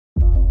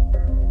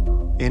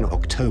In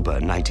October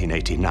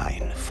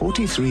 1989,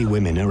 43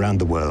 women around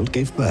the world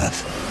gave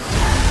birth.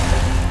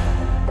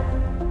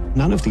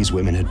 None of these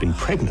women had been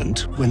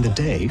pregnant when the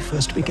day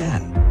first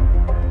began.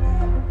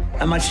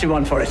 How much do you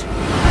want for it?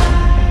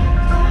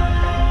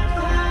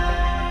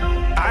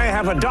 I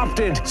have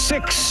adopted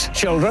 6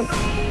 children,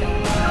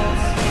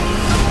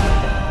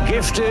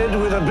 gifted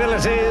with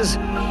abilities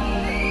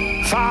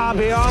far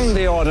beyond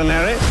the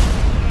ordinary.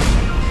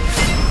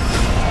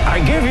 I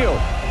give you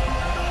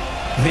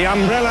the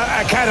Umbrella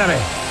Academy.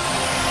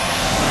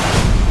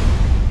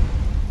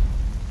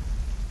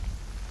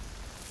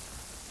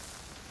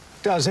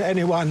 Does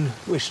anyone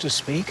wish to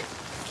speak?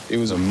 He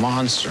was a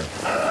monster.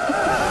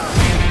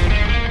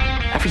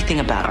 Everything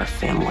about our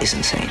family is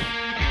insane.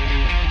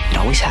 It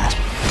always has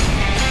been.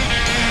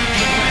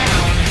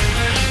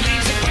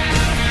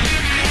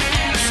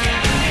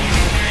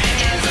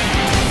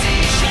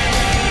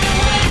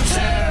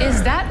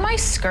 Is that my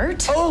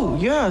skirt? Oh,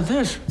 yeah,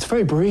 this. It's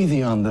very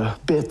breathy on the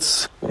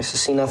bits. Nice to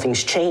see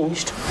nothing's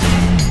changed.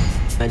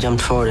 I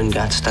jumped forward and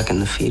got stuck in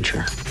the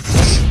future.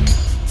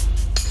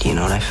 Do you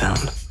know what I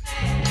found?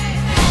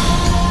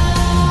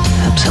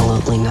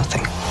 Absolutely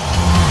nothing.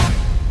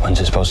 When's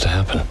it supposed to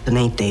happen? In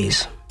 8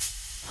 days.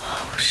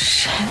 Oh,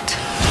 shit.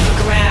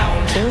 Look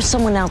around. There's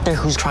someone out there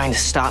who's trying to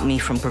stop me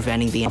from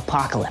preventing the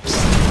apocalypse.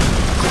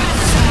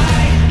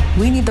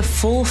 We need the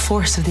full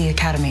force of the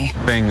Academy.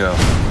 Bingo.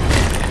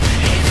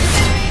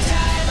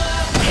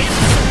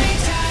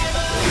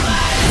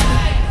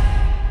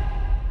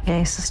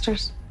 Yay,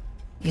 sisters.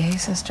 Yay,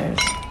 sisters.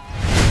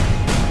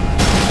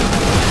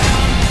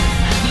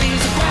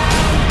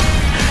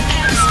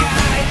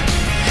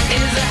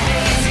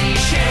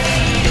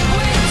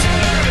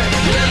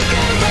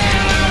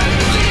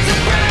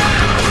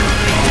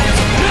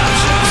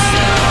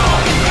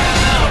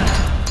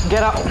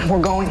 Get up, we're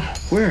going.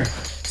 Where?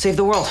 Save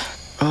the world.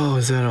 Oh,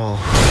 is that all?